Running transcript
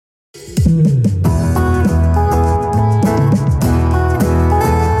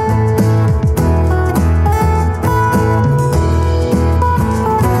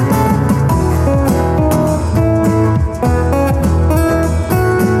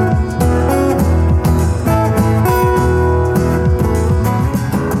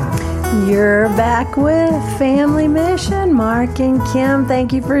With Family Mission, Mark and Kim,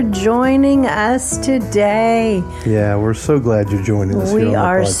 thank you for joining us today. Yeah, we're so glad you're joining us. We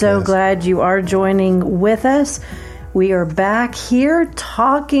are so glad you are joining with us. We are back here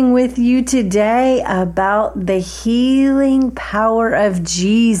talking with you today about the healing power of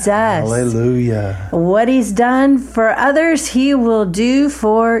Jesus. Hallelujah. What he's done for others, he will do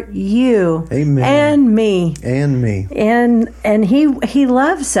for you. Amen. And me. And me. And he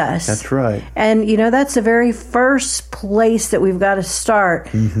loves us. That's right. And that's the very first place that we've got to start.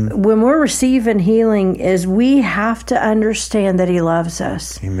 Mm-hmm. When we're receiving healing is we have to understand that he loves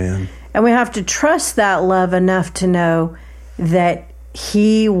us. Amen. And we have to trust that love enough to know that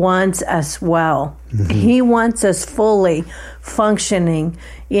he wants us well. Mm-hmm. He wants us fully functioning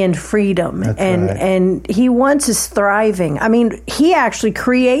in freedom. That's and right. And he wants us thriving. I mean, he actually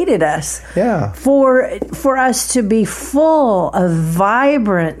created us for us to be full of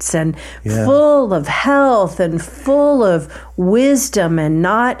vibrance and full of health and full of wisdom and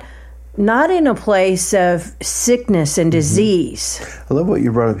not in a place of sickness and disease. I love what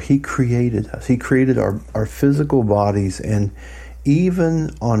you brought up. He created us. He created our physical bodies, and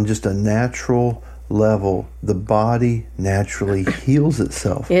even on just a natural level, the body naturally heals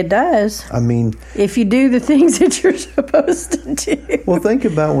itself. It does. I mean, if you do the things that you're supposed to do. Well, think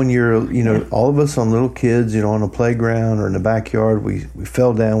about when you're, all of us on little kids, on a playground or in the backyard, we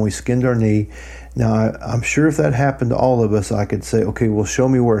fell down, we skinned our knee. Now, I'm sure if that happened to all of us, I could say, okay, well, show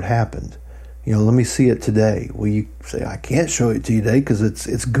me where it happened. Let me see it today. Well, you say, I can't show it to you today because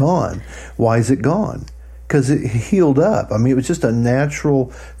it's gone. Why is it gone? Because it healed up. I mean, it was just a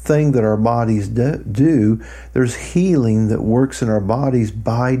natural thing that our bodies do. There's healing that works in our bodies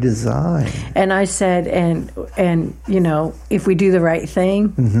by design. And I said, and if we do the right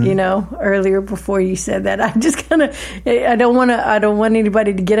thing, earlier before you said that, I just I don't want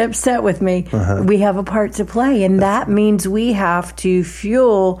anybody to get upset with me. Uh-huh. We have a part to play, and that means we have to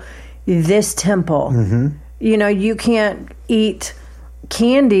fuel this temple. Mm-hmm. You can't eat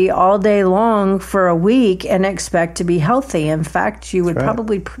candy all day long for a week and expect to be healthy. In fact, you would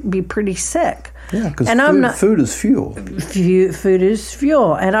probably be pretty sick. Yeah, because food is fuel. Food is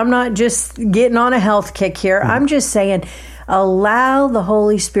fuel. And I'm not just getting on a health kick here. I'm just saying, allow the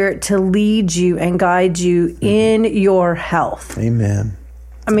Holy Spirit to lead you and guide you in your health. Amen.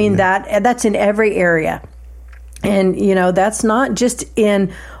 I mean, that's in every area. And, that's not just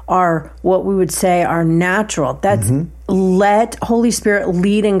in what we would say, our natural. That's let Holy Spirit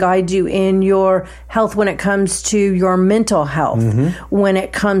lead and guide you in your health when it comes to your mental health, when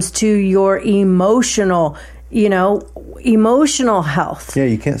it comes to your emotional health. Yeah,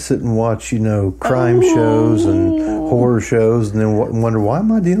 you can't sit and watch, crime shows and horror shows and then wonder, why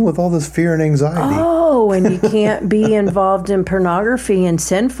am I dealing with all this fear and anxiety? Oh, and you can't be involved in pornography and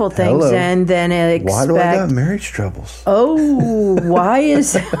sinful things and then expect... Why do I got marriage troubles? Oh,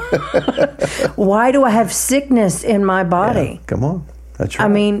 why do I have sickness in my body? Yeah, come on. That's right. I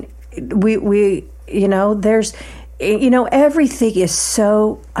mean, we there's... everything is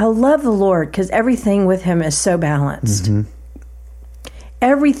so... I love the Lord because everything with him is so balanced. Mm-hmm.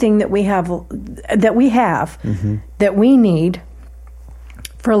 Everything that we have, that we need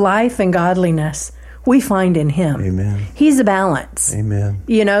for life and godliness, we find in him. Amen. He's a balance. Amen.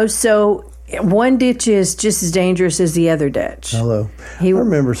 So one ditch is just as dangerous as the other ditch. Hello. I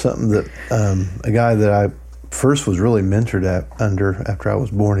remember something that a guy that I first was really mentored after I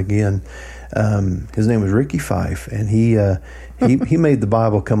was born again, his name was Ricky Fife, and he made the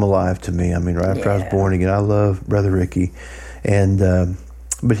Bible come alive to me. I mean, right after I was born again. I love Brother Ricky. And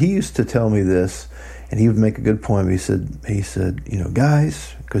but he used to tell me this, and he would make a good point. He said,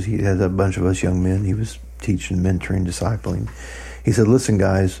 guys, because he had a bunch of us young men, he was teaching, mentoring, discipling. He said, listen,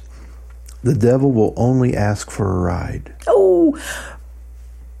 guys, the devil will only ask for a ride. Oh.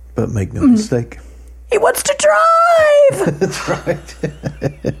 But make no mistake. He wants to drive. That's right.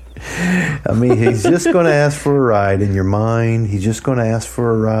 I mean, he's just going to ask for a ride in your mind. He's just going to ask for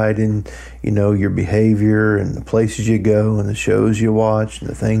a ride in, your behavior and the places you go and the shows you watch and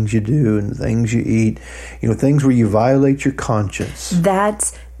the things you do and the things you eat. Things where you violate your conscience.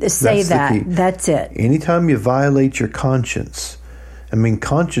 That's it. Anytime you violate your conscience I mean,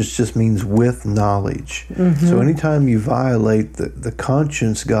 conscience just means with knowledge. So anytime you violate the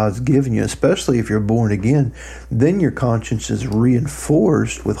conscience God's given you, especially if you're born again, then your conscience is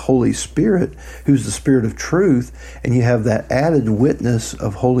reinforced with Holy Spirit, who's the Spirit of truth, and you have that added witness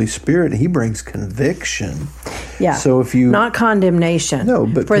of Holy Spirit, and He brings conviction. Yeah. So if you... Not condemnation. No,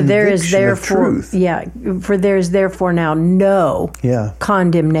 but for there is conviction of therefore, truth. Yeah, for there is therefore now no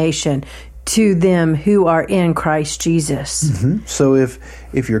condemnation to them who are in Christ Jesus. So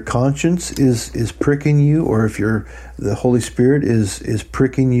if your conscience is pricking you, or if the Holy Spirit is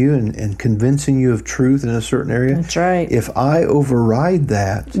pricking you and convincing you of truth in a certain area, that's right. If I override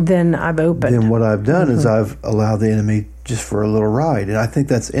that, then I've opened. Then what I've done is I've allowed the enemy just for a little ride. And I think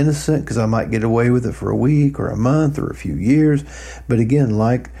that's innocent, because I might get away with it for a week or a month or a few years. But again,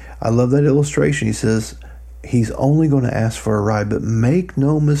 like, I love that illustration. He says he's only going to ask for a ride, but make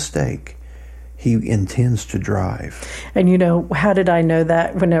no mistake, he intends to drive. And how did I know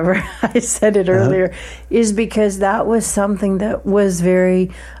that whenever I said it earlier? Is because that was something that was very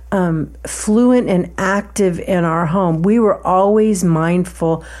fluent and active in our home. We were always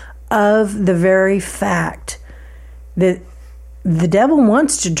mindful of the very fact that the devil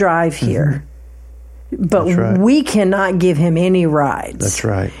wants to drive here. But we cannot give him any rides. That's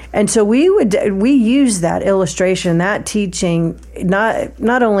right. And so we use that illustration, that teaching,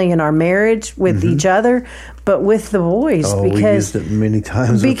 not only in our marriage with each other, but with the boys. Oh, we used it many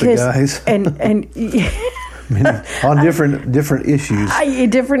times with the guys. and on different issues.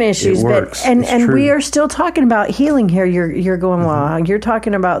 Different issues. It works. And we are still talking about healing here. You're going, well, you're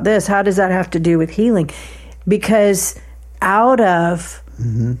talking about this. How does that have to do with healing? Because out of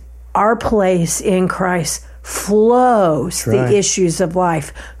our place in Christ flows the issues of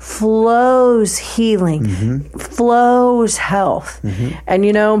life, flows healing, flows health. And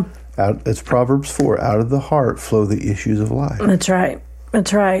it's Proverbs 4, out of the heart flow the issues of life. That's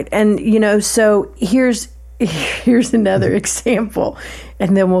right. And so here's another example,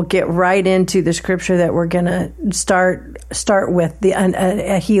 and then we'll get right into the scripture that we're going to start with,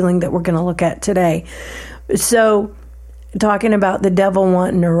 a healing that we're going to look at today. So, talking about the devil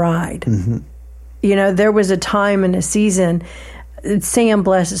wanting to ride. There was a time and a season, Sam,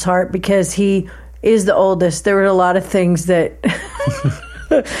 bless his heart, because he is the oldest, there were a lot of things that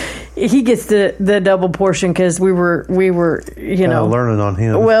he gets the double portion, because we were learning on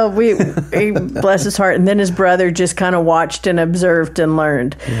him. Well, he bless his heart, and then his brother just kind of watched and observed and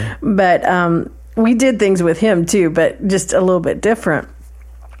learned. But we did things with him too, but just a little bit different.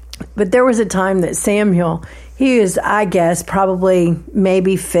 But there was a time that Samuel, he was, I guess, probably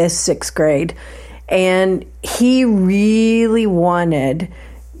maybe 5th, 6th grade. And he really wanted,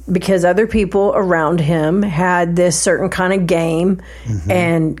 because other people around him had this certain kind of game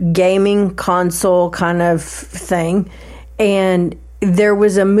and gaming console kind of thing. And there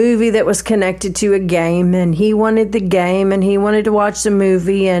was a movie that was connected to a game, and he wanted the game and he wanted to watch the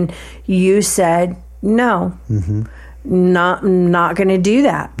movie. And you said, no. Not going to do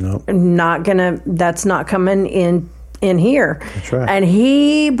that. Nope. That's not coming in here. That's right. And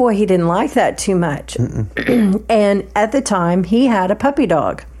he didn't like that too much. And at the time, he had a puppy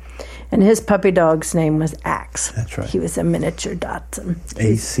dog. And his puppy dog's name was Axe. That's right. He was a miniature Dachshund.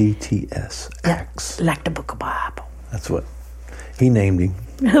 ACTS. Axe. Like the Book of Bible. That's what he named him.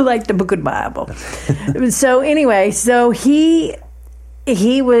 Like the Book of Bible. So anyway, he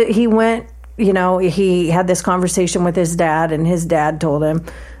went. He had this conversation with his dad, and his dad told him,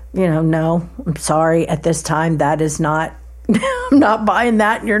 no, I'm sorry, at this time, that is not, I'm not buying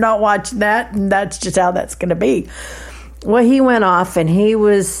that, and you're not watching that, and that's just how that's going to be. Well, he went off, and he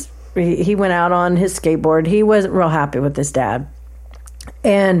went out on his skateboard. He wasn't real happy with his dad.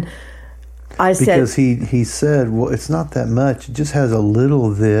 And I said... Because he said, well, it's not that much. It just has a little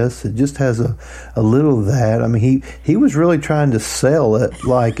of this. It just has a little of that. I mean, he was really trying to sell it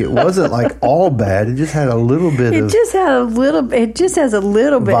like it wasn't like all bad. It just had a little bit of... It just has a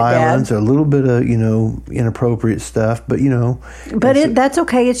little bit violence, bad. Or a little bit of, inappropriate stuff. But, But that's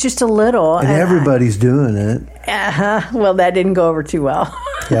okay. It's just a little. And everybody's doing it. Well, that didn't go over too well.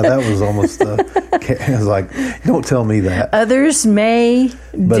 Yeah, that was almost I was like, don't tell me that. Others may,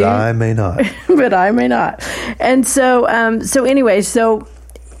 but I may not. But I may not. And so anyway,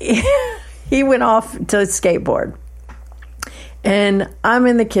 he went off to a skateboard, and I'm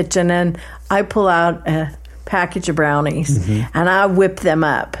in the kitchen, and I pull out a package of brownies, and I whip them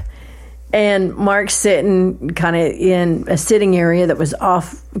up. And Mark's sitting kind of in a sitting area that was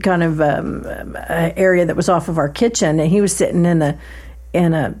off, kind of an area that was off of our kitchen, and he was sitting in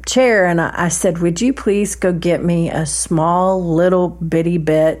a chair. And I said, "Would you please go get me a small little bitty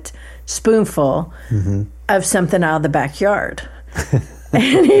bit spoonful of something out of the backyard?"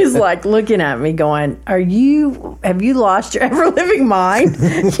 And he's like looking at me going, have you lost your ever living mind?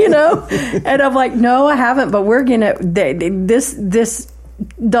 And I'm like, no, I haven't, but we're going to, this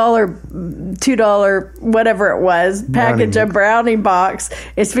 $2, whatever it was, package of brownie box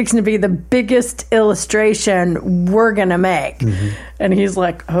is fixing to be the biggest illustration we're going to make. Mm-hmm. And he's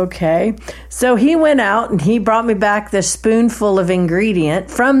like, okay. So he went out and he brought me back this spoonful of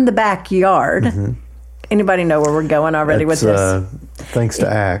ingredient from the backyard. Mm-hmm. Anybody know where we're going already with this? Thanks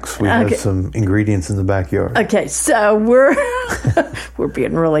to Axe, we have some ingredients in the backyard. Okay, so we're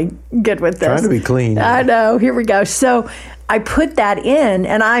being really good with this. Trying to be clean. I know. Here we go. So I put that in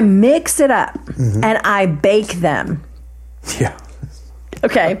and I mix it up and I bake them. Yeah.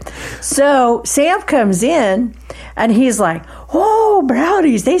 Okay. So Sam comes in and he's like, "Oh,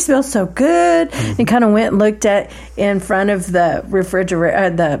 brownies, they smell so good." Mm-hmm. And kind of went and looked at in front of the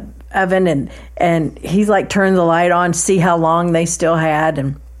refrigerator, the oven, and he's like turned the light on to see how long they still had,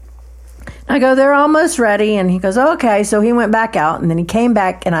 and I go, "They're almost ready." And he goes, "Okay." So he went back out, and then he came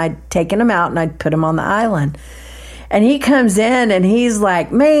back, and I'd taken them out and I'd put them on the island. And he comes in and he's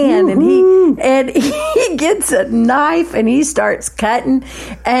like, "Man," and he gets a knife and he starts cutting,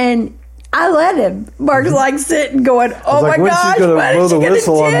 and I let him. Mark's like sitting going, "Oh my gosh, what is she going to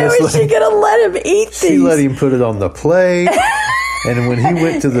do? Is she going to let him eat these?" She let him put it on the plate. And when he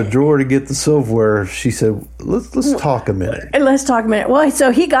went to the drawer to get the silverware, she said, let's talk a minute. And let's talk a minute. Well, so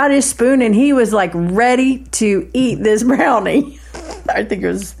he got his spoon and he was like ready to eat this brownie. I think it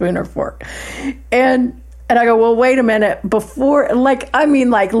was a spoon or fork. And I go, "Well, wait a minute." Before,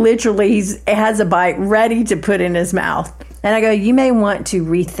 literally he has a bite ready to put in his mouth. And I go, "You may want to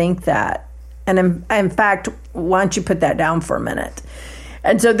rethink that. And in fact, why don't you put that down for a minute?"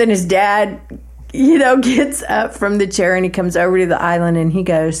 And so then his dad, gets up from the chair and he comes over to the island and he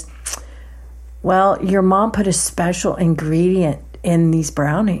goes, "Well, your mom put a special ingredient in these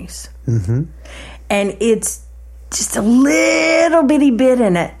brownies." Mm-hmm. And it's just a little bitty bit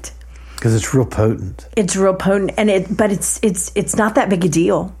in it. Because it's real potent. It's real potent. But it's not that big a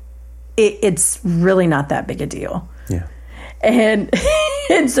deal. It's really not that big a deal. Yeah. And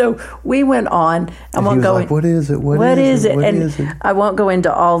so we went on. I won't go. What is it? What is it? And I won't go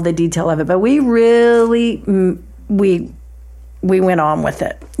into all the detail of it, but we really we went on with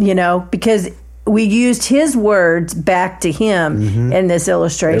it, because we used his words back to him in this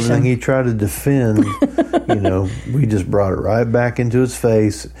illustration. Everything he tried to defend, we just brought it right back into his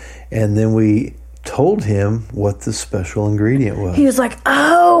face, and then we told him what the special ingredient was. He was like,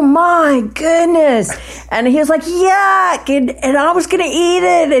 "Oh my goodness." And he was like, "Yuck." And I was going to eat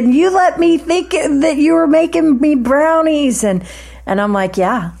it. And you let me think that you were making me brownies. And I'm like,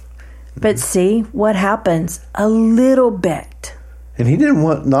 "Yeah." But see what happens? A little bit. And he didn't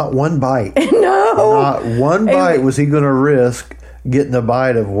want not one bite. No. Not one bite was he going to risk getting a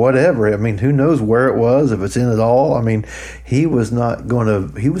bite of whatever. I mean, who knows where it was, if it's in it all. I mean, he was not going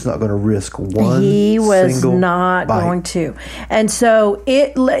to risk one He was single not bite. going to. And so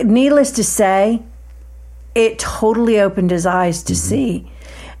needless to say, it totally opened his eyes to see.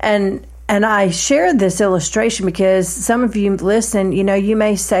 And I shared this illustration because some of you listen, you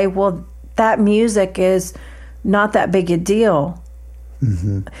may say, "Well, that music is not that big a deal."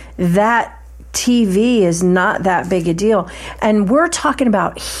 Mm-hmm. That TV is not that big a deal. And we're talking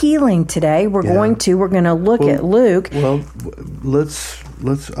about healing today. We're going to look at Luke. Well, let's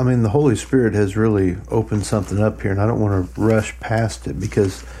the Holy Spirit has really opened something up here, and I don't want to rush past it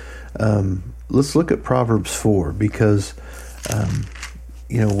because let's look at Proverbs 4 because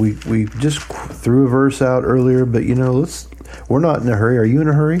we just threw a verse out earlier, but we're not in a hurry. Are you in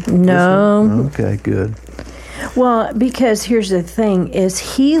a hurry? No. Okay, good. Well, because here's the thing, is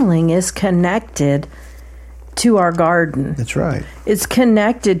healing is connected to our garden. That's right. It's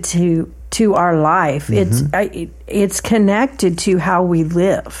connected to our life. Mm-hmm. It's connected to how we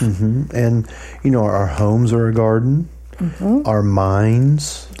live. Mm-hmm. And, our homes are a garden. Mm-hmm. Our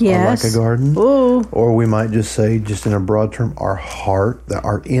minds are like a garden. Ooh. Or we might just say, just in a broad term, our heart,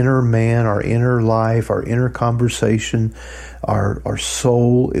 our inner man, our inner life, our inner conversation, our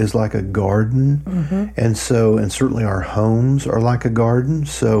soul is like a garden. Mm-hmm. And certainly our homes are like a garden.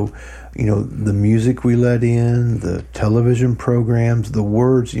 So, the music we let in, the television programs, the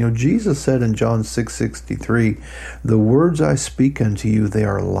words, Jesus said in John 6:63, "The words I speak unto you, they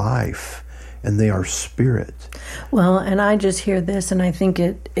are life and they are spirit." Well, and I just hear this, and I think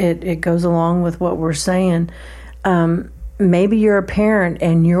it goes along with what we're saying. Maybe you're a parent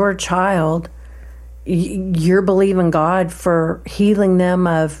and your child, you're believing God for healing them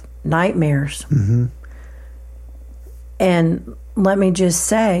of nightmares. Mm-hmm. And let me just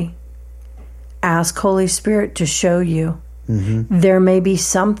say, ask Holy Spirit to show you there may be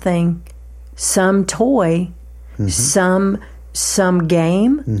something, some toy, some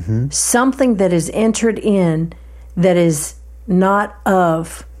game, something that is entered in that is not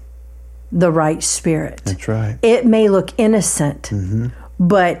of the right spirit. That's right. It may look innocent,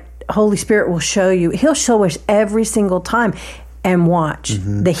 but Holy Spirit will show you. He'll show us every single time. And watch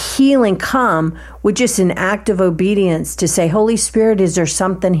the healing come with just an act of obedience to say, Holy Spirit, is there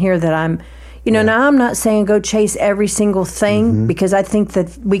something here that I'm, now I'm not saying go chase every single thing, because I think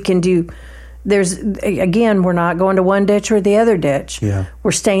that we can do, we're not going to one ditch or the other ditch. Yeah.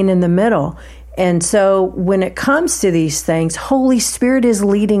 We're staying in the middle. And so when it comes to these things, Holy Spirit is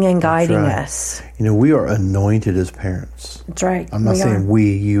leading and guiding us. We are anointed as parents. That's right. I'm not saying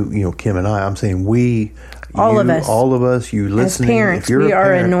we, you, Kim and I. I'm saying we, all of us, you listening. As parents, if you're we a are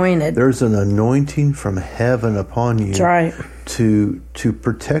parent, anointed. There's an anointing from heaven upon you. That's right. To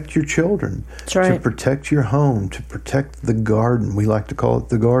protect your children. That's right. To protect your home. To protect the garden. We like to call it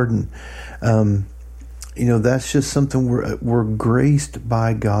the garden. That's just something we're graced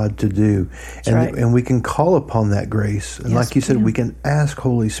by God to do. And we can call upon that grace. And like you said, we can ask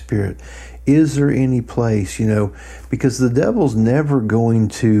Holy Spirit, is there any place, because the devil's never going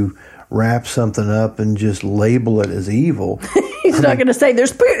to wrap something up and just label it as evil. He's not going to say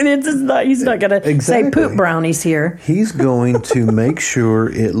there's poop. He's not going to say poop brownies here. He's going to make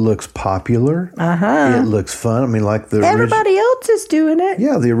sure it looks popular. It looks fun. Like everybody else is doing it.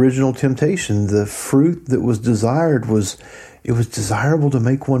 Yeah, the original temptation, the fruit that was desired was desirable to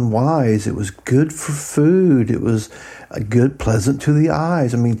make one wise. It was good for food. It was good, pleasant to the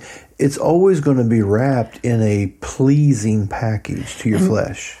eyes. It's always going to be wrapped in a pleasing package to your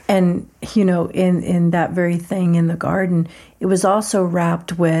flesh. And, in that very thing in the garden, it was also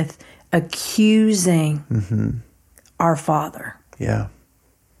wrapped with accusing our Father. Yeah.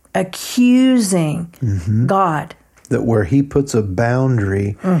 Accusing God. That where he puts a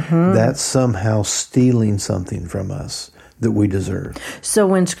boundary, that's somehow stealing something from us that we deserve. So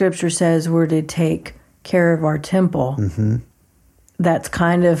when Scripture says we're to take care of our temple, that's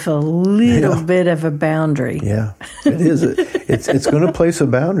kind of a little bit of a boundary. Yeah, it is. It's going to place a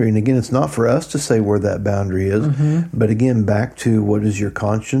boundary. And again, it's not for us to say where that boundary is. But again, back to what does your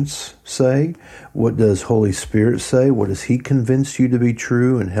conscience say? What does Holy Spirit say? What does he convince you to be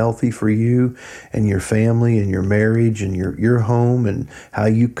true and healthy for you and your family and your marriage and your home and how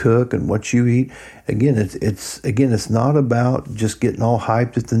you cook and what you eat? Again, it's not about just getting all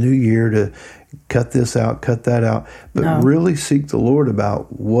hyped at the new year to cut this out, cut that out, but really seek the Lord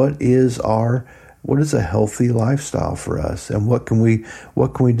about what is a healthy lifestyle for us and what can we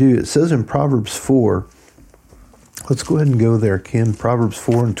do? It says in Proverbs 4, let's go ahead and go there, Ken, Proverbs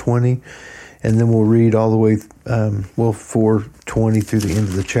 4:20, and then we'll read all the way, 4:20 through the end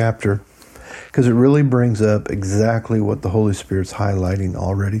of the chapter, because it really brings up exactly what the Holy Spirit's highlighting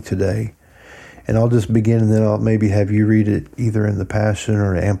already today. And I'll just begin, and then I'll maybe have you read it either in the Passion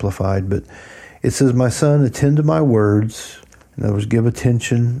or Amplified. But it says, "My son, attend to my words." In other words, give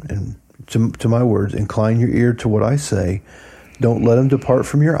attention and to my words. Incline your ear to what I say. Don't let them depart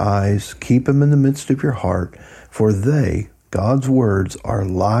from your eyes. Keep them in the midst of your heart. For they, God's words, are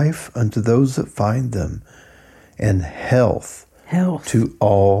life unto those that find them, and health to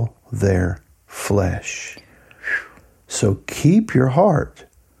all their flesh. So keep your heart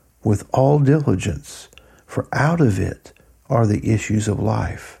with all diligence, for out of it are the issues of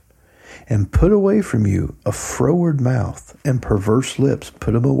life. And put away from you a froward mouth and perverse lips.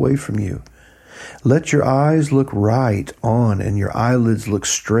 Put them away from you. Let your eyes look right on and your eyelids look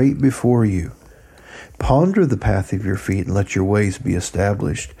straight before you. Ponder the path of your feet and let your ways be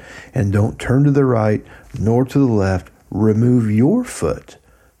established. And don't turn to the right nor to the left. Remove your foot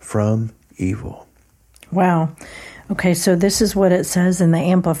from evil. Wow. Okay, so this is what it says in the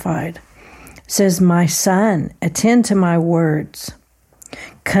Amplified. It says, "My son, attend to my words.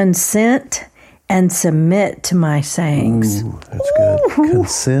 Consent and submit to my sayings." Ooh, that's good.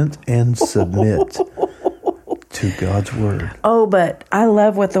 Consent and submit to God's word. Oh, but I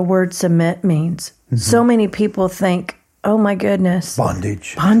love what the word submit means. So many people think, oh my goodness.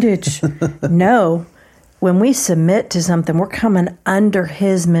 Bondage. No. When we submit to something, we're coming under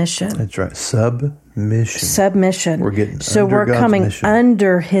his mission. That's right. Submission. We're getting we're God's coming mission.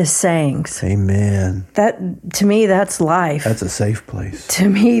 under his sayings. Amen. That, to me, that's life. That's a safe place. To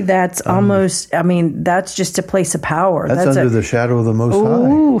me, that's that's just a place of power. That's under the shadow of the Most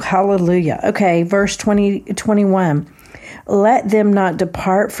High. Ooh, hallelujah. Okay, verse 21. Let them not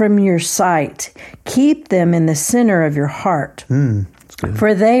depart from your sight. Keep them in the center of your heart.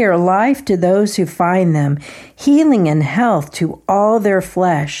 For they are life to those who find them, healing and health to all their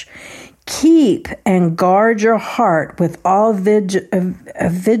flesh. Keep and guard your heart with all vigilance,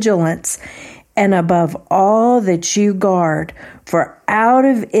 and above all that you guard, for out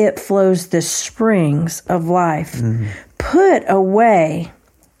of it flows the springs of life. Mm-hmm. Put away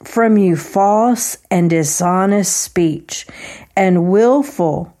from you false and dishonest speech, and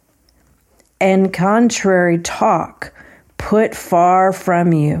willful and contrary talk. Put far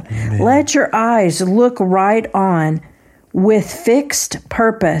from you. Amen. Let your eyes look right on with fixed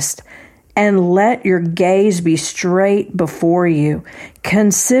purpose, and let your gaze be straight before you.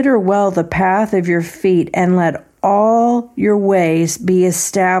 Consider well the path of your feet, and let all your ways be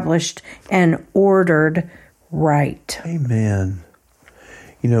established and ordered right. Amen.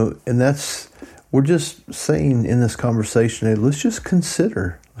 And we're just saying in this conversation, hey, let's just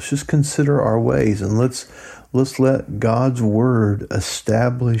consider our ways, and let's let God's word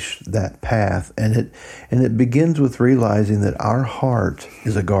establish that path. And it begins with realizing that our heart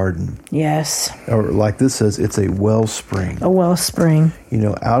is a garden. Yes. Or like this says, it's a wellspring. A wellspring.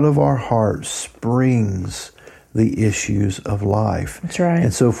 Out of our heart springs the issues of life. That's right.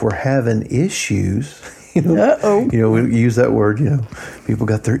 And so if we're having issues, we use that word, people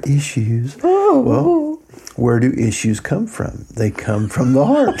got their issues. Oh. Well, where do issues come from? They come from the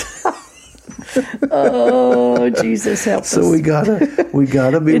heart. Oh, Jesus help us. So we gotta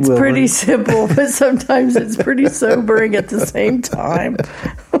be it's willing. Pretty simple, but sometimes it's pretty sobering at the same time.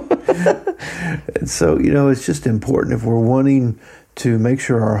 And so, it's just important if we're wanting to make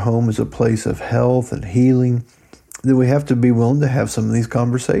sure our home is a place of health and healing, then we have to be willing to have some of these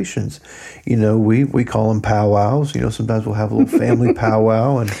conversations. We call them powwows. Sometimes we'll have a little family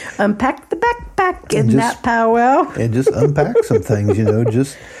powwow and unpack the backpack in that powwow. And just unpack some things,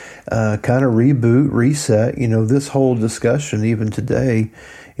 just kind of reboot, reset. This whole discussion, even today,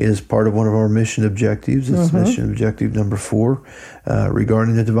 is part of one of our mission objectives. It's mission objective number 4,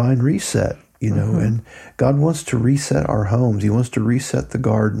 regarding the divine reset. And God wants to reset our homes. He wants to reset the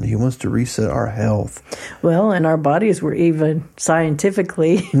garden. He wants to reset our health. Well, and our bodies were even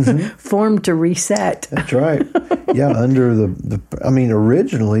scientifically formed to reset. That's right. Yeah, under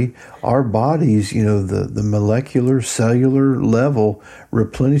originally our bodies, the molecular, cellular level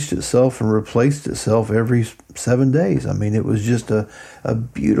replenished itself and replaced itself every 7 days. It was just a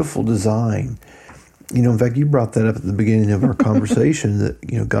beautiful design. In fact, you brought that up at the beginning of our conversation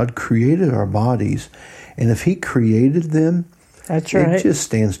that, God created our bodies. And if He created them, that's right. It just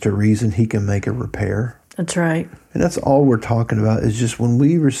stands to reason He can make a repair. That's right. And that's all we're talking about is just when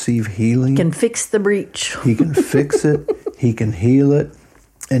we receive healing. He can fix the breach. He can fix it. He can heal it.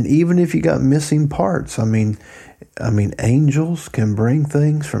 And even if you got missing parts, angels can bring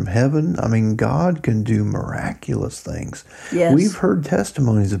things from heaven. God can do miraculous things. Yes. We've heard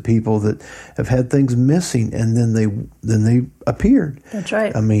testimonies of people that have had things missing and then they appeared. That's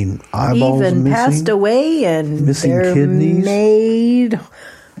right. Eyeballs even missing, passed away and missing they're kidneys, made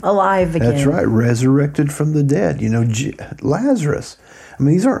alive again. That's right. Resurrected from the dead. Lazarus.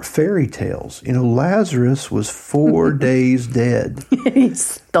 These aren't fairy tales. Lazarus was 4 days dead. He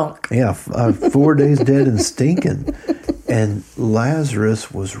stunk. Yeah, 4 days dead and stinking. And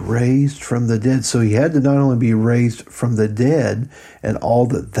Lazarus was raised from the dead. So he had to not only be raised from the dead and all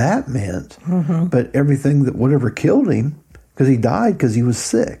that meant, but everything whatever killed him, because he died because he was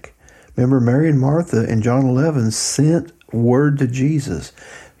sick. Remember, Mary and Martha in John 11 sent word to Jesus.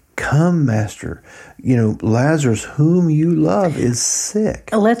 Come, Master. Lazarus, whom you love, is sick.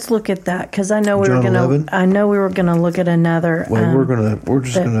 Let's look at that because I know we John were going 11? to. I know we were going to look at another. Well, we're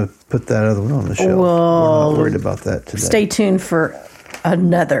just going to put that other one on the shelf. Well, we're not worried about that today. Stay tuned for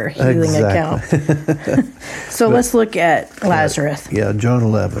another healing account. So let's look at Lazarus. Yeah, John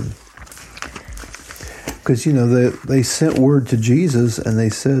 11. Because they sent word to Jesus and they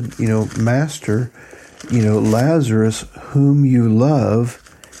said, Master, Lazarus, whom you love,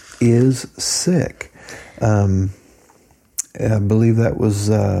 is sick. I believe that was,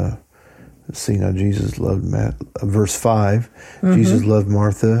 Jesus loved verse 5. Jesus loved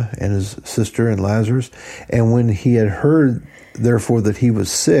Martha and his sister and Lazarus. And when he had heard, therefore, that he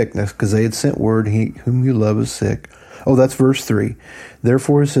was sick, because they had sent word, whom you love is sick. Oh, that's verse 3.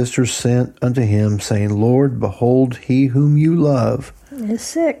 Therefore his sisters sent unto him, saying, Lord, behold, he whom you love is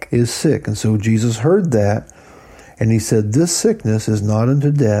sick. And so Jesus heard that, and he said, this sickness is not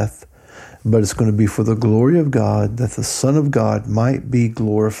unto death, but it's going to be for the glory of God, that the Son of God might be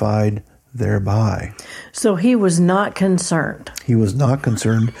glorified thereby. So he was not concerned. He was not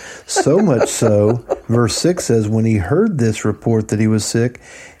concerned. So much so, verse 6 says, when he heard this report that he was sick,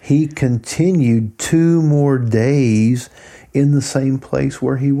 he continued 2 more days in the same place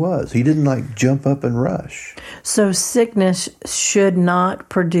where he was. He didn't jump up and rush. So sickness should not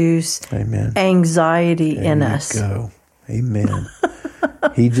produce Amen. Anxiety in us. There you go. Amen.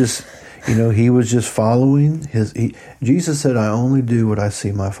 He just, he was just following Jesus said, I only do what I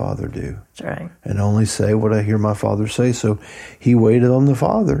see my Father do. That's right. And only say what I hear my Father say. So he waited on the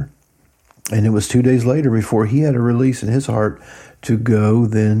Father. And it was 2 days later before he had a release in his heart to go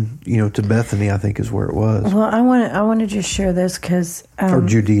then, to Bethany, I think is where it was. Well, I want to just share this because... or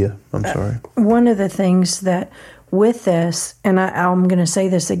Judea, I'm sorry. One of the things that with this, and I'm going to say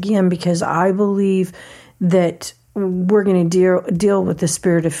this again because I believe that we're going to deal with the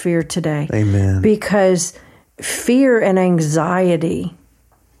spirit of fear today. Amen. Because fear and anxiety,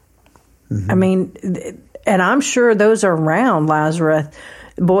 I mean, and I'm sure those around Lazarus,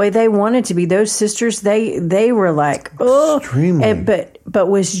 boy, they wanted to be those sisters. They were like, oh, extremely. But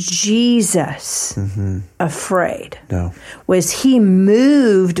was Jesus afraid? No. Was he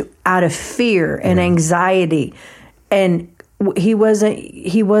moved out of fear and anxiety, and he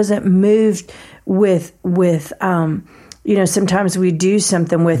wasn't moved with sometimes we do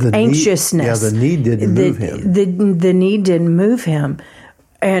something with anxiousness. The need didn't move him. The need didn't move him,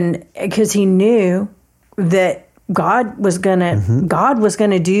 and because he knew that God was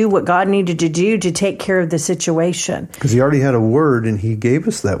gonna do what God needed to do to take care of the situation. Because he already had a word, and he gave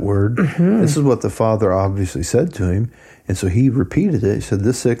us that word. This is what the Father obviously said to him, and so he repeated it. He said,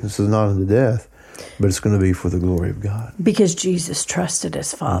 "This sickness is not unto death, but it's going to be for the glory of God." Because Jesus trusted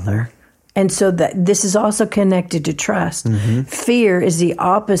his Father. And so that this is also connected to trust. Fear is the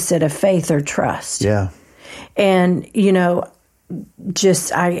opposite of faith or trust. Yeah. And, I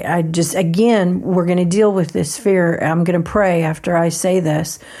just, again, we're going to deal with this fear. I'm going to pray after I say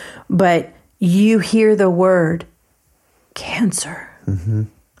this. But you hear the word cancer.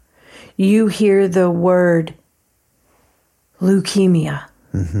 You hear the word leukemia,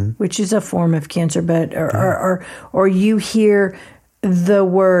 which is a form of cancer, but or you hear the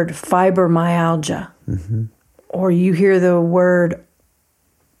word fibromyalgia, or you hear the word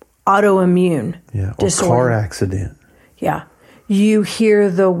autoimmune disorder. Or car accident. Yeah. You hear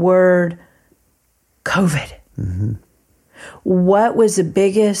the word COVID. What was the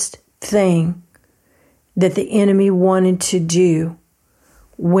biggest thing that the enemy wanted to do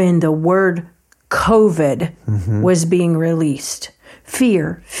when the word COVID was being released?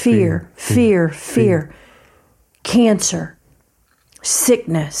 Fear. Cancer,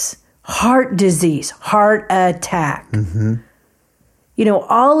 sickness, heart disease, heart attack.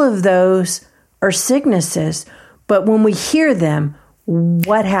 All of those are sicknesses. But when we hear them,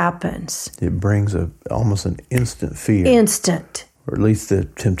 what happens? It brings almost an instant fear. Instant. Or at least the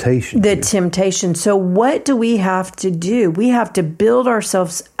temptation. Temptation. So what do we have to do? We have to build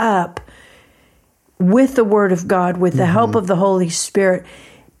ourselves up with the Word of God, with the help of the Holy Spirit.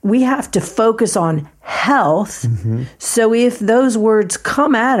 We have to focus on health. So if those words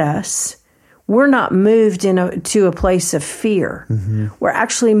come at us, we're not moved to a place of fear. We're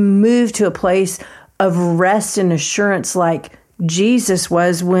actually moved to a place of rest and assurance, like Jesus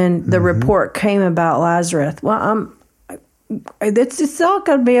was when the report came about Lazarus. Well, it's all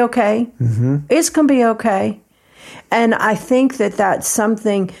going to be okay. It's going to be okay. And I think that that's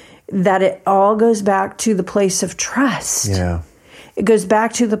something that it all goes back to the place of trust. Yeah. It goes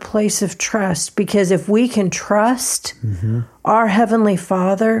back to the place of trust, because if we can trust our Heavenly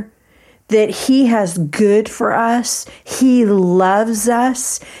Father, that He has good for us, He loves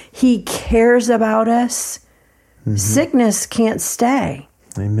us, He cares about us, sickness can't stay.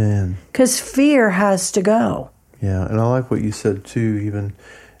 Amen. Because fear has to go. Yeah, and I like what you said too, even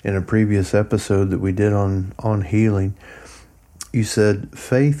in a previous episode that we did on healing. You said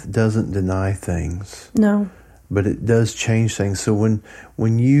faith doesn't deny things. No. But it does change things. So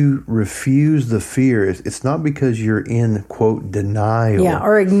when you refuse the fear, it's not because you're in, quote, denial. Yeah,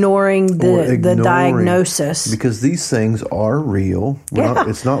 or ignoring the diagnosis. Because these things are real.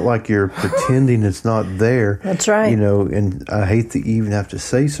 It's not like you're pretending it's not there. That's right. And I hate to even have to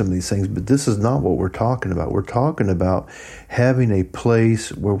say some of these things, but this is not what we're talking about. We're talking about having a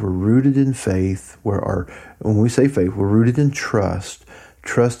place where we're rooted in faith, when we say faith, we're rooted in trust,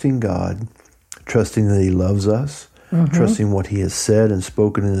 trusting God, trusting that He loves us, trusting what He has said and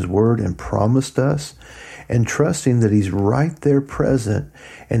spoken in His Word and promised us, and trusting that He's right there present.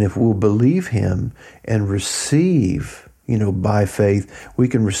 And if we'll believe Him and receive, by faith, we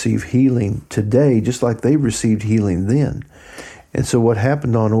can receive healing today, just like they received healing then. And so what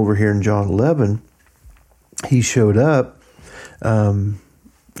happened on over here in John 11, he showed up, going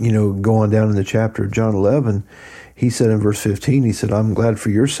down in the chapter of John 11, he said in verse 15, he said, I'm glad for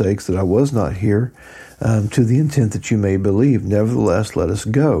your sakes that I was not here, to the intent that you may believe. Nevertheless, let us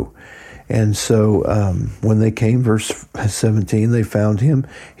go. And so when they came, verse 17, they found him.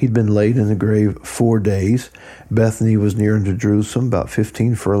 He'd been laid in the grave 4 days. Bethany was near unto Jerusalem, about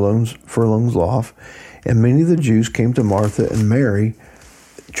 15 furlongs off. And many of the Jews came to Martha and Mary,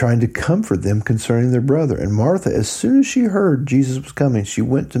 trying to comfort them concerning their brother. And Martha, as soon as she heard Jesus was coming, she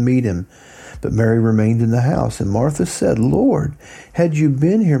went to meet him. But Mary remained in the house. And Martha said, Lord, had you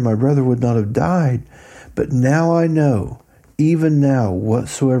been here, my brother would not have died. But now I know, even now,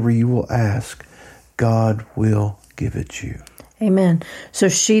 whatsoever you will ask, God will give it you. Amen. So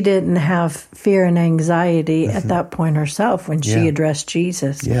she didn't have fear and anxiety at that point herself when she addressed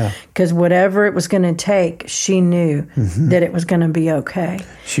Jesus. Yeah. Because whatever it was going to take, she knew that it was going to be okay.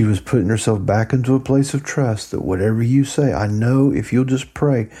 She was putting herself back into a place of trust that whatever you say, I know if you'll just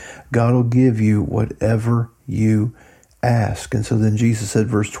pray, God will give you whatever you ask. And so then Jesus said,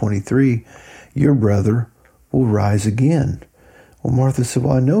 verse 23, your brother will rise again. Well, Martha said,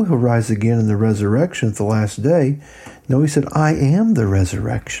 well, I know he'll rise again in the resurrection at the last day. No, he said, I am the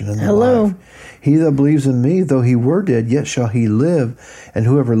resurrection and the life. He that believes in me, though he were dead, yet shall he live. And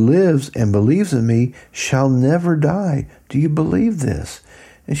whoever lives and believes in me shall never die. Do you believe this?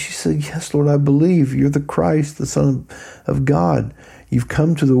 And she said, yes, Lord, I believe. You're the Christ, the Son of God. You've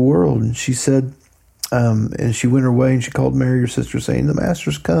come to the world. And she said, and she went her way and she called Mary, her sister, saying, the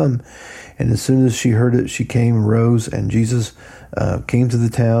Master's come. And as soon as she heard it, she came and rose, and Jesus came to the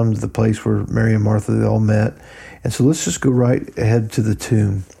town, to the place where Mary and Martha, they all met. And so let's just go right ahead to the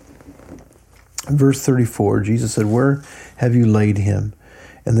tomb. In verse 34, Jesus said, where have you laid him?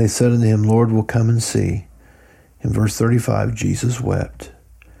 And they said unto him, Lord, we'll come and see. In verse 35, Jesus wept.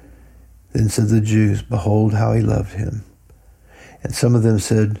 Then said the Jews, behold how he loved him. And some of them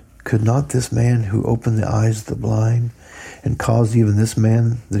said, could not this man who opened the eyes of the blind and caused even this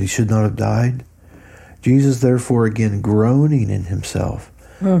man that he should not have died? Jesus, therefore, again groaning in himself,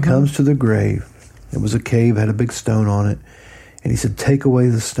 comes to the grave. It was a cave, had a big stone on it. And he said, take away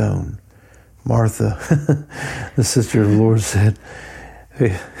the stone. Martha, the sister of the Lord, said,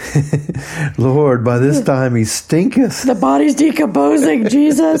 hey, Lord, by this time he stinketh. The body's decomposing,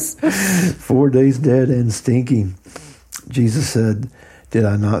 Jesus. 4 days dead and stinking. Jesus said, did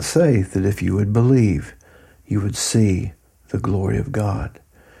I not say that if you would believe, you would see the glory of God?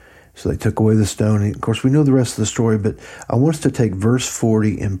 So they took away the stone. And of course, we know the rest of the story, but I want us to take verse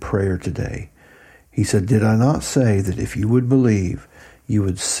 40 in prayer today. He said, did I not say that if you would believe, you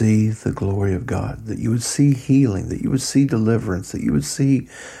would see the glory of God, that you would see healing, that you would see deliverance, that you would see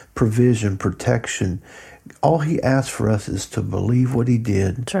provision, protection. All he asked for us is to believe what he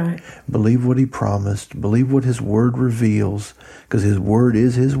did. That's right. Believe what he promised. Believe what his word reveals, because his word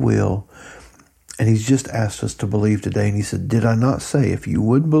is his will. And he's just asked us to believe today. And he said, did I not say if you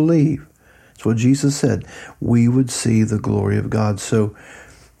would believe, that's what Jesus said, we would see the glory of God. So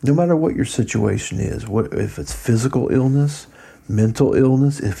no matter what your situation is, what if it's physical illness, mental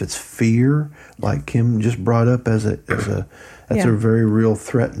illness, if it's fear, like Kim just brought up that's a very real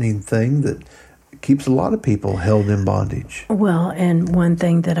threatening thing that keeps a lot of people held in bondage. Well, and one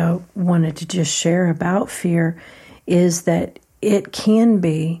thing that I wanted to just share about fear is that it can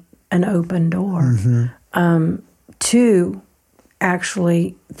be an open door to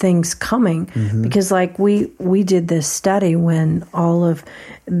actually things coming. Because like we did this study when all of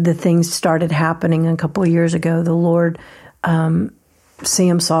the things started happening a couple of years ago. The Lord,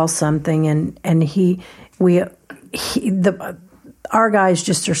 Sam saw something and our guys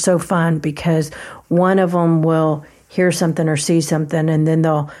just are so fun because one of them will hear something or see something and then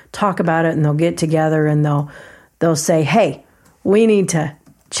they'll talk about it and they'll get together and they'll say, hey, we need to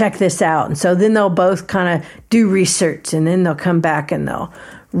check this out. And so then they'll both kind of do research and then they'll come back and they'll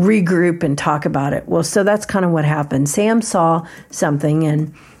regroup and talk about it. Well, so that's kind of what happened. Sam saw something,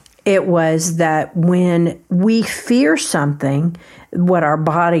 and it was that when we fear something, what our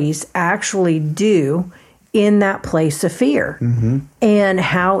bodies actually do in that place of fear and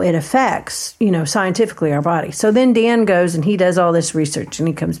how it affects, scientifically our body. So then Dan goes and he does all this research and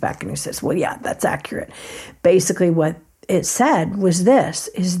he comes back and he says, well, yeah, that's accurate. Basically what it said was this,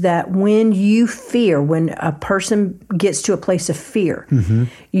 is that when you fear, when a person gets to a place of fear,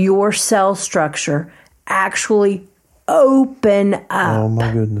 your cell structure actually open up. Oh my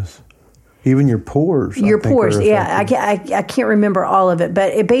goodness. Even your pores. Your pores, yeah. I can't remember all of it,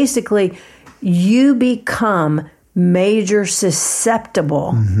 but it basically, you become major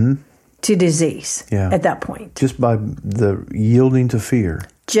susceptible to disease at that point. Just by the yielding to fear.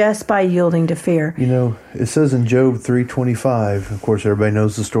 Just by yielding to fear. You know, it says in Job 3:25, of course, everybody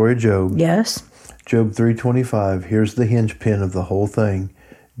knows the story of Job. Yes. Job 3:25, here's the hinge pin of the whole thing.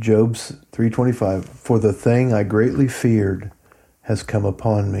 Job's 3:25, for the thing I greatly feared has come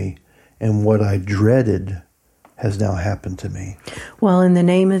upon me, and what I dreaded has now happened to me. Well, in the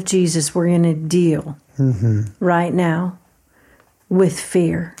name of Jesus, we're going to deal right now with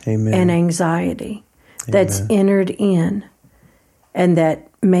fear Amen. and anxiety that's entered in and that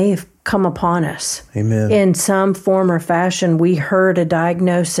may have come upon us. Amen. In some form or fashion, we heard a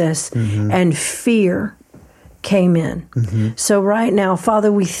diagnosis and fear came in. So right now,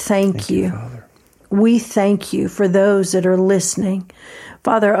 Father, we thank you. Father. We thank you for those that are listening.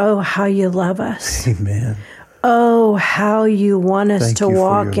 Father, oh, how you love us. Amen. Oh, how you want us Thank to you for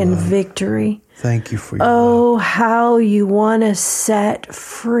walk your in love. victory. Thank you for your Oh, love. how you want us set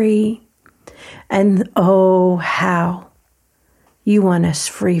free. And oh, how you want us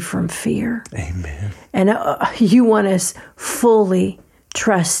free from fear. Amen. And you want us fully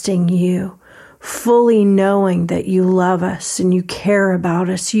trusting you, fully knowing that you love us and you care about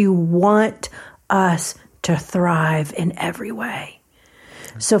us. You want us to thrive in every way.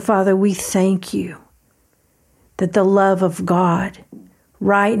 So, Father, we thank you that the love of God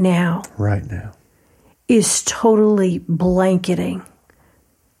right now is totally blanketing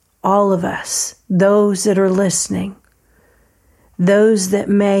all of us, those that are listening, those that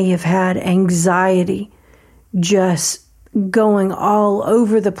may have had anxiety just going all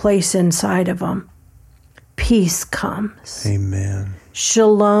over the place inside of them. Peace comes. Amen.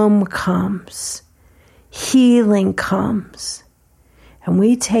 Shalom comes. Healing comes. And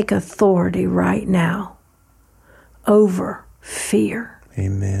we take authority right now over fear.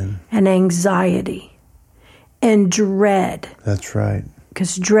 Amen. And anxiety and dread. That's right.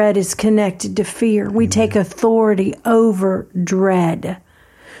 Because dread is connected to fear. We take authority over dread.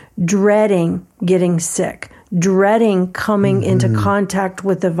 Dreading getting sick. Dreading coming into contact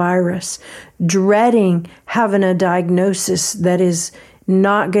with the virus. Dreading having a diagnosis that is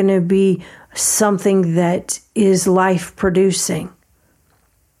not going to be something that is life-producing.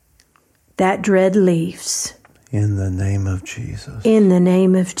 That dread leaves. In the name of Jesus. In the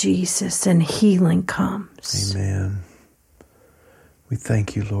name of Jesus, and healing comes. Amen. We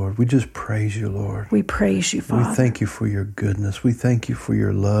thank you, Lord. We just praise you, Lord. We praise you, Father. We thank you for your goodness. We thank you for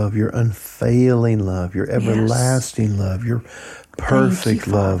your love, your unfailing love, your everlasting love, your perfect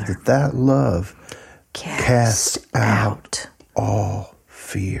love. That love casts out all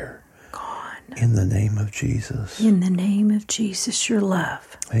fear. Gone. In the name of Jesus. In the name of Jesus, your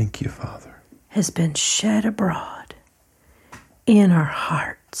love. Thank you, Father. Has been shed abroad in our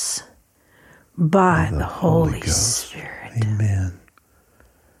hearts by the Holy Spirit. Amen.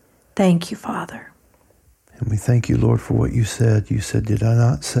 Thank you, Father. And we thank you, Lord, for what you said. You said, did I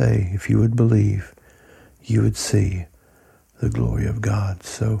not say, if you would believe, you would see the glory of God?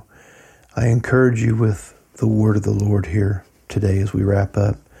 So I encourage you with the word of the Lord here today as we wrap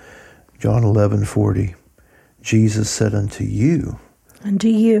up. John 11:40, Jesus said unto you, unto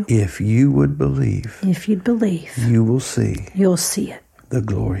you, if you would believe, if you'd believe, you will see, you'll see it, the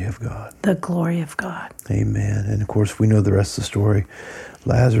glory of God. The glory of God. Amen. And of course, we know the rest of the story.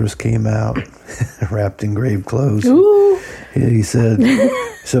 Lazarus came out wrapped in grave clothes. Ooh. He said,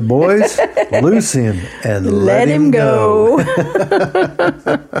 boys, loose him and let him go.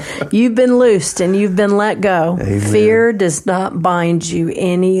 You've been loosed and you've been let go. Amen. Fear does not bind you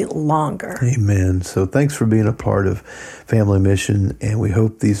any longer. Amen. So thanks for being a part of Family Mission, and we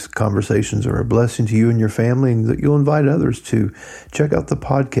hope these conversations are a blessing to you and your family, and that you'll invite others to check out the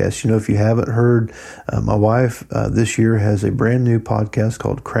podcast. You know, if you haven't heard, my wife this year has a brand new podcast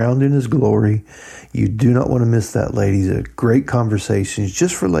called Crowned in His Glory. You do not want to miss that, ladies. A great conversations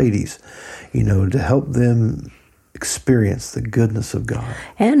just for ladies, you know, to help them experience the goodness of God.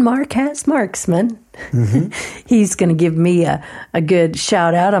 And Mark has Marksman. Mm-hmm. He's going to give me a good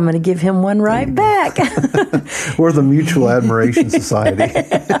shout out. I'm going to give him one right back. We're the Mutual Admiration Society.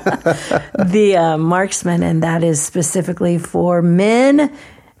 The Marksman, and that is specifically for men,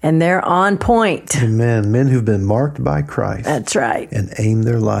 and they're on point. Amen. Men who've been marked by Christ. That's right. And aim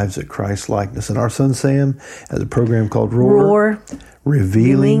their lives at Christ's likeness. And our son Sam has a program called Roar.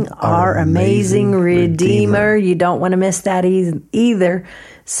 Revealing our amazing Redeemer. You don't want to miss that either.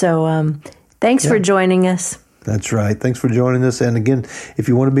 So thanks for joining us. That's right. Thanks for joining us. And again, if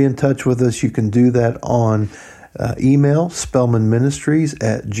you want to be in touch with us, you can do that on email,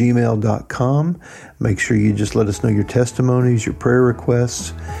 spellmanministries@gmail.com. Make sure you just let us know your testimonies, your prayer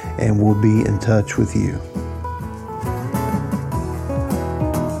requests, and we'll be in touch with you.